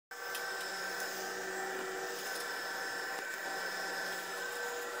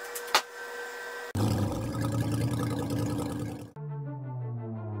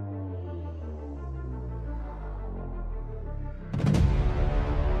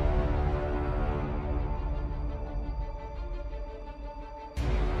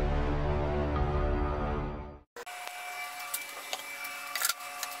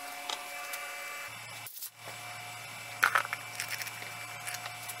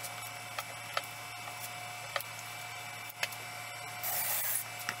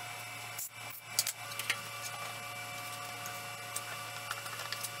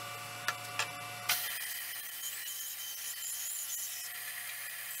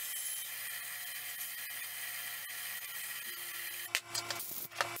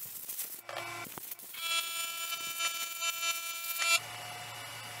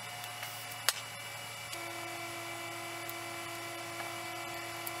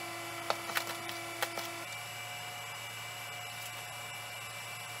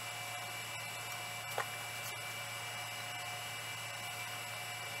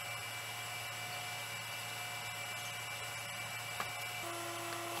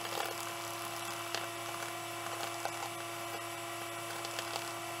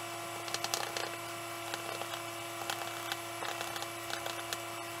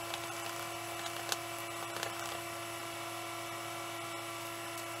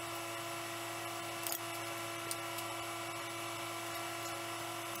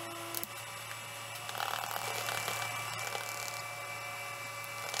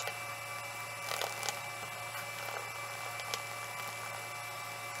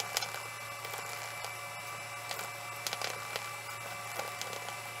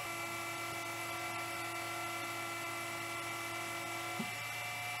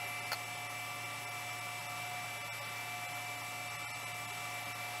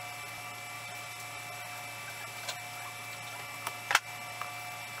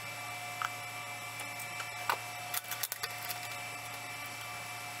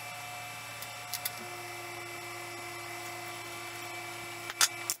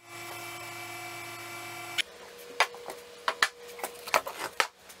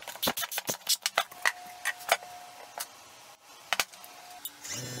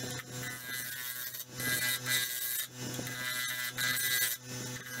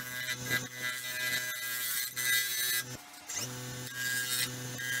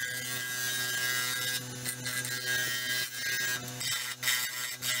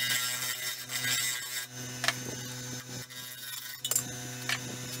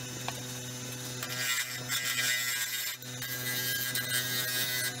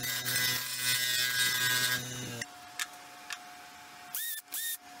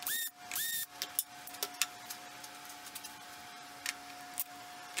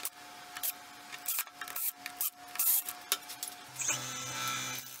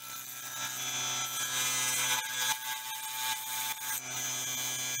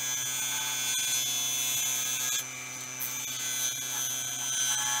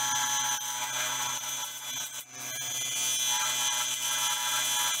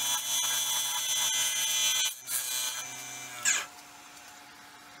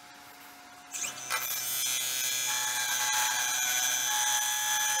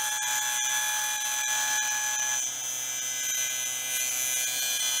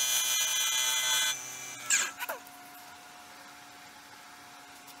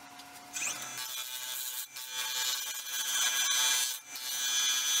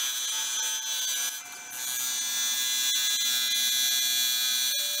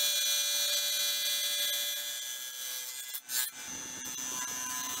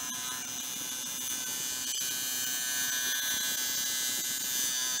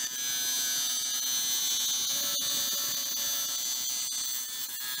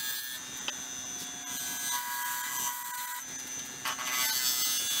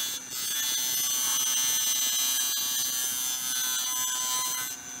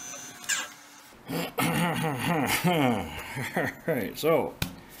Alright, so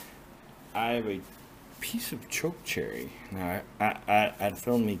I have a piece of choke cherry. Now, I'd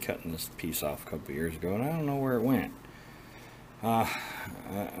filmed me cutting this piece off a couple years ago, and I don't know where it went.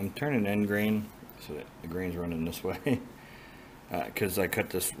 I'm turning end grain, so that the grain's running this way, because I cut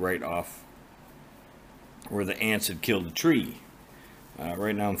this right off where the ants had killed the tree.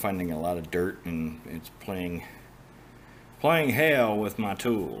 Right now I'm finding a lot of dirt, and it's playing hell with my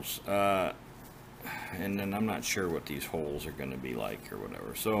tools. And then I'm not sure what these holes are going to be like or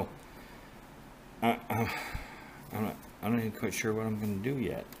whatever. So I'm not even quite sure what I'm going to do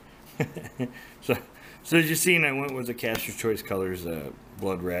yet. so as you've seen, I went with the Caster's Choice colors,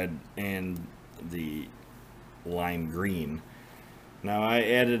 blood red and the lime green. Now I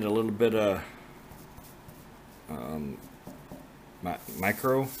added a little bit of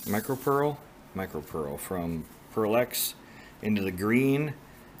micro pearl from Pearl X into the green,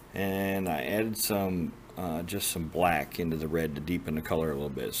 and I added some just some black into the red to deepen the color a little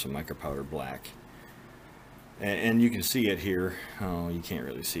bit, some mica powder black. And you can see it here. Oh, you can't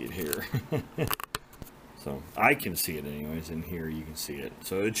really see it here. So I can see it anyways, and here you can see it.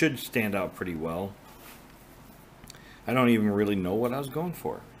 So it should stand out pretty well. I don't even really know what I was going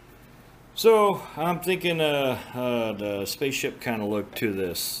for. So I'm thinking the spaceship kind of look to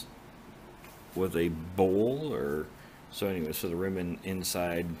this with a bowl, or so anyway. So the ribbon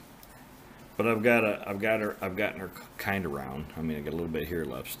inside, but I've gotten her kind of round. I mean, I got a little bit here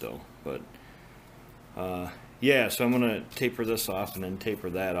left still, but yeah. So I'm gonna taper this off and then taper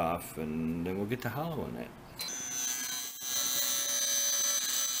that off, and then we'll get to hollowing it.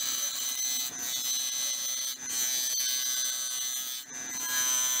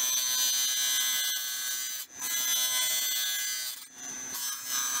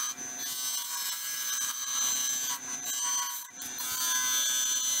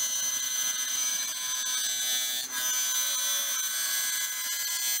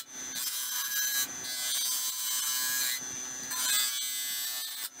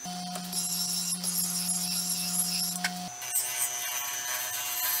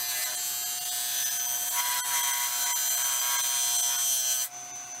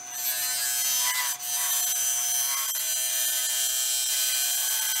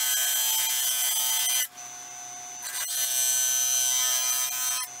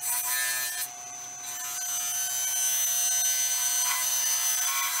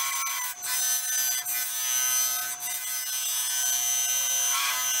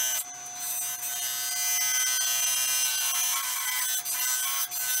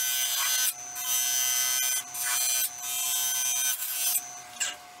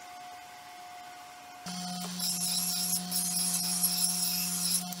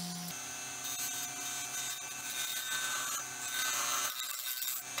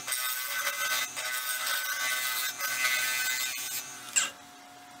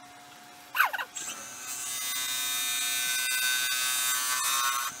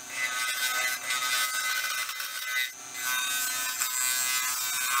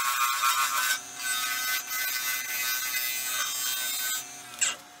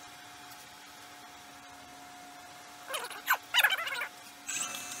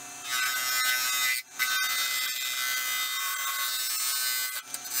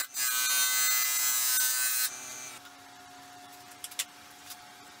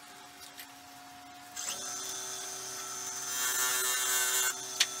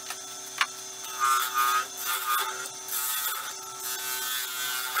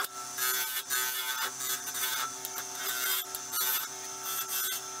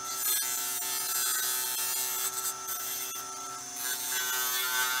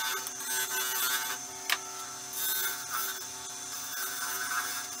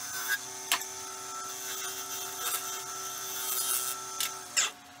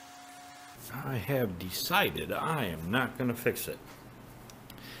 I have decided I am not going to fix it.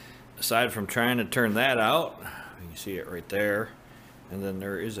 Aside from trying to turn that out, you can see it right there, and then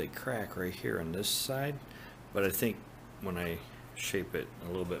there is a crack right here on this side, but I think when I shape it a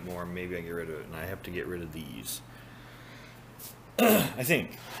little bit more, maybe I get rid of it, and I have to get rid of these. I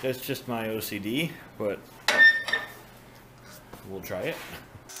think that's just my OCD, but we'll try it.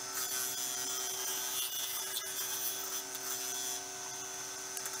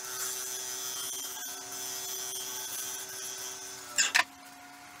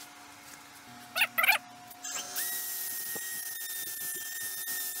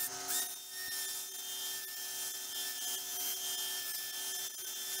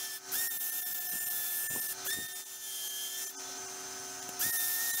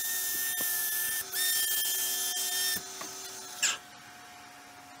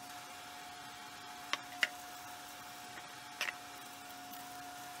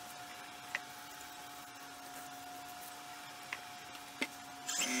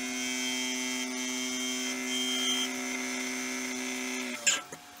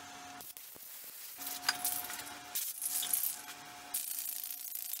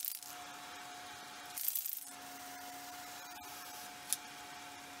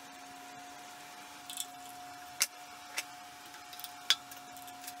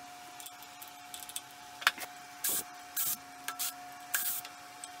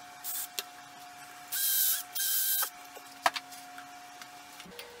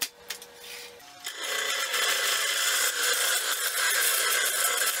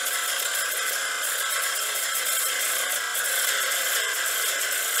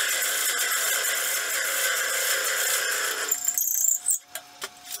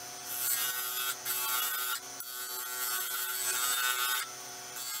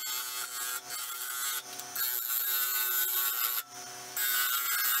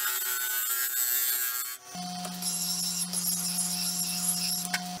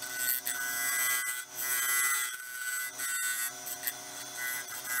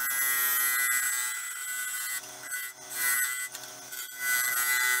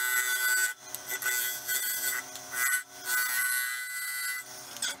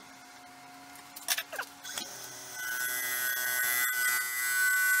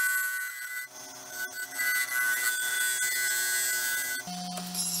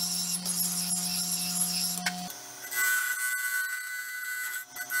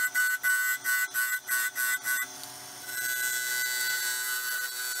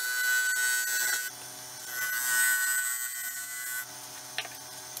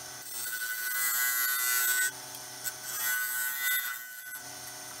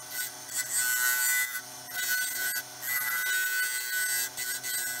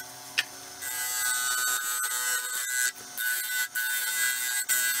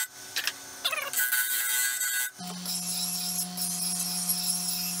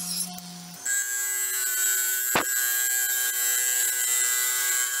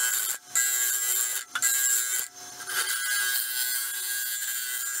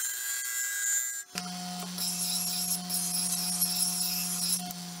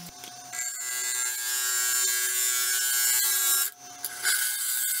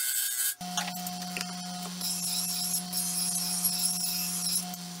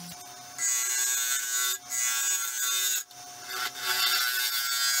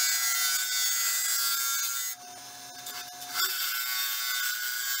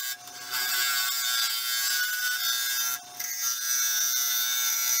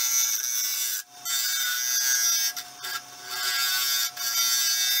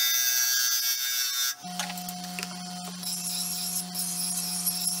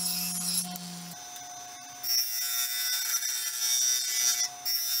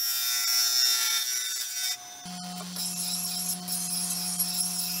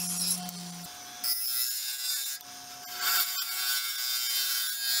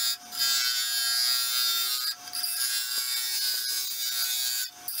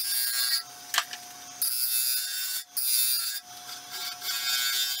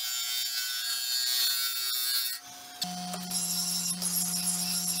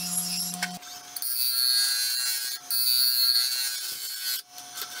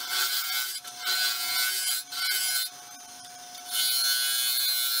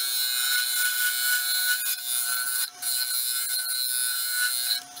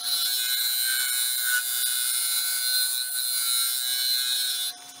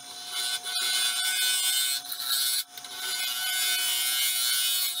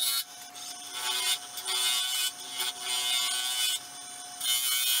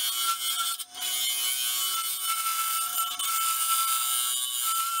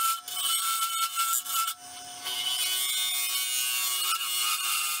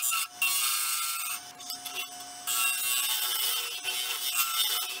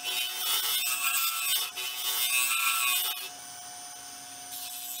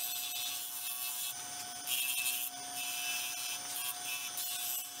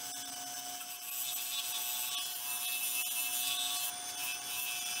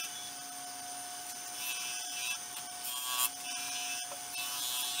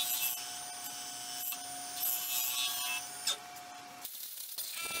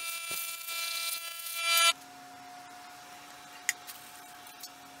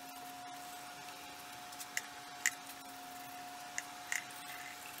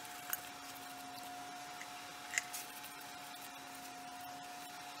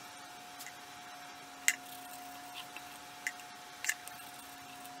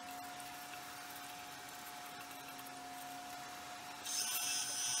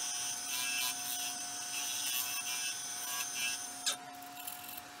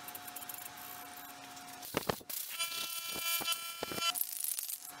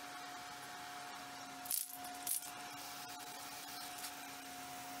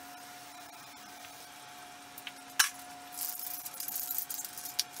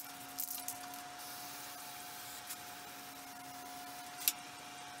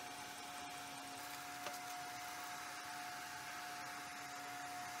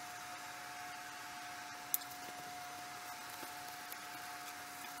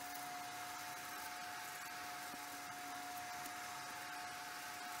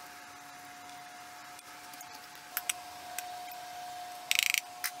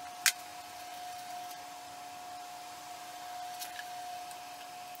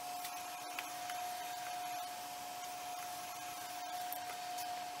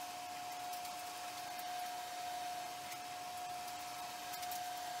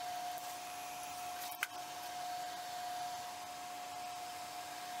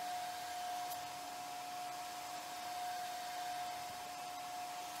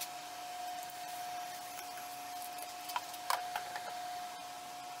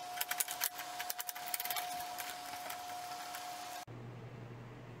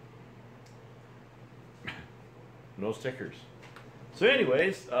 no stickers. So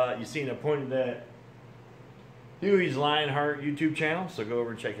anyways, you seen I pointed that Huey's Lionheart YouTube channel, so go over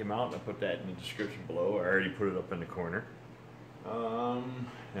and check him out, and I'll put that in the description below. I already put it up in the corner.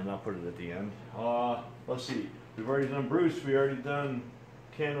 And I'll put it at the end. Let's see. We've already done Bruce. We already done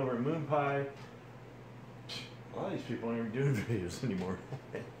Ken over at Moon Pie. A lot of these people aren't even doing videos anymore.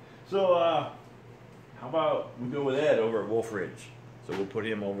 So, how about we go with Ed over at Wolf Ridge? So we'll put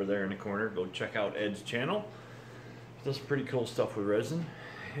him over there in the corner. Go check out Ed's channel. He does some pretty cool stuff with resin.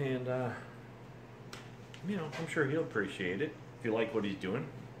 And, you know, I'm sure he'll appreciate it. If you like what he's doing,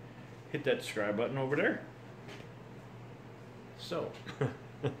 hit that subscribe button over there. So,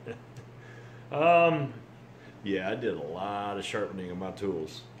 yeah, I did a lot of sharpening of my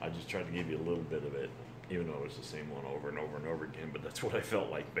tools. I just tried to give you a little bit of it, even though it was the same one over and over and over again, but that's what I felt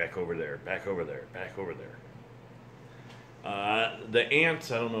like. Back over there, back over there, back over there. The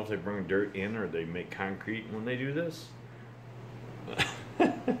ants, I don't know if they bring dirt in or they make concrete when they do this.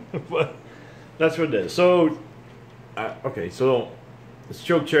 But that's what it is. So, okay, so it's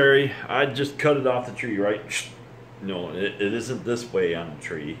choke cherry. I just cut it off the tree, right? No, it isn't this way on the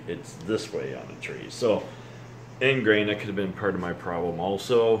tree. It's this way on the tree. So, end grain, that could have been part of my problem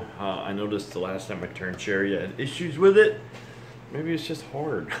also. I noticed the last time I turned cherry, I had issues with it. Maybe it's just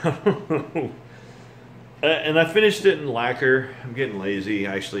hard. I don't know. And I finished it in lacquer. I'm getting lazy.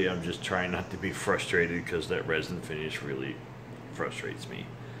 Actually, I'm just trying not to be frustrated because that resin finish really frustrates me.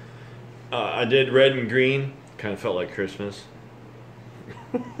 I did red and green. Kind of felt like Christmas.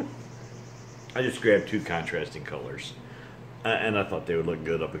 I just grabbed two contrasting colors. And I thought they would look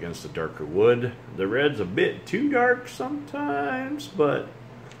good up against the darker wood. The red's a bit too dark sometimes, but...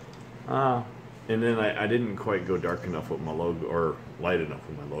 and then I didn't quite go dark enough with my logo, or light enough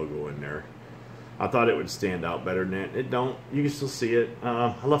with my logo in there. I thought it would stand out better than that. It don't. You can still see it.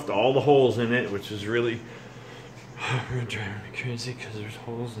 I left all the holes in it, which is really driving me crazy because there's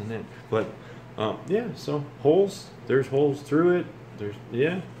holes in it. But, yeah, so holes. There's holes through it. There's,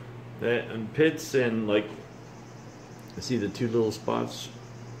 yeah. And pits, and like, I see the two little spots,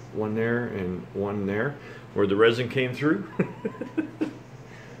 one there and one there, where the resin came through.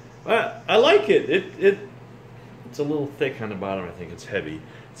 I like it. It's a little thick on the bottom. I think it's heavy.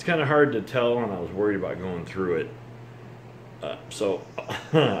 It's kind of hard to tell, and I was worried about going through it. So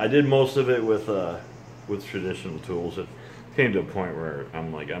I did most of it with traditional tools. It came to a point where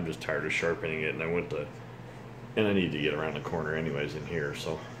I'm like, I'm just tired of sharpening it, and I need to get around the corner anyways in here.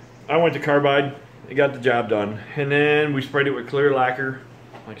 So I went to carbide. It got the job done, and then we sprayed it with clear lacquer,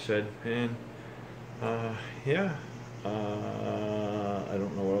 like I said, and yeah. I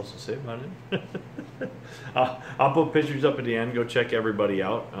don't know what else to say about it. I'll put pictures up at the end. Go check everybody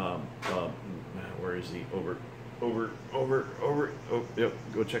out. Where is he? Over. Oh, yep.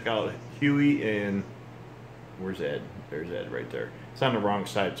 Go check out Huey, and where's Ed? There's Ed right there. It's on the wrong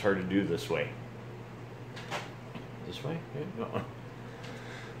side. It's hard to do this way. This way? Yeah, no.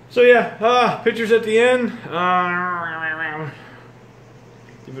 So yeah, pictures at the end.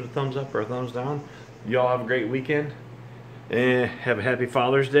 Give it a thumbs up or a thumbs down. Y'all have a great weekend. And have a happy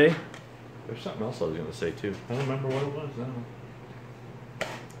Father's Day. There's something else I was going to say too. I don't remember what it was now.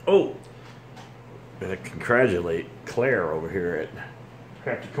 Oh! I'm going to congratulate Claire over here at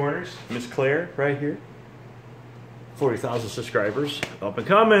Crafty Corners. Miss Claire, right here. 40,000 subscribers. Up and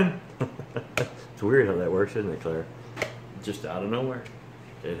coming! It's weird how that works, isn't it, Claire? Just out of nowhere.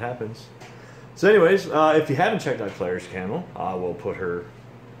 It happens. So anyways, if you haven't checked out Claire's channel, I will put her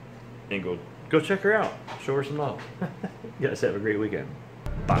and go check her out. Show her some love. You guys have a great weekend.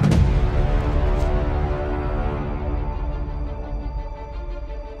 Bye.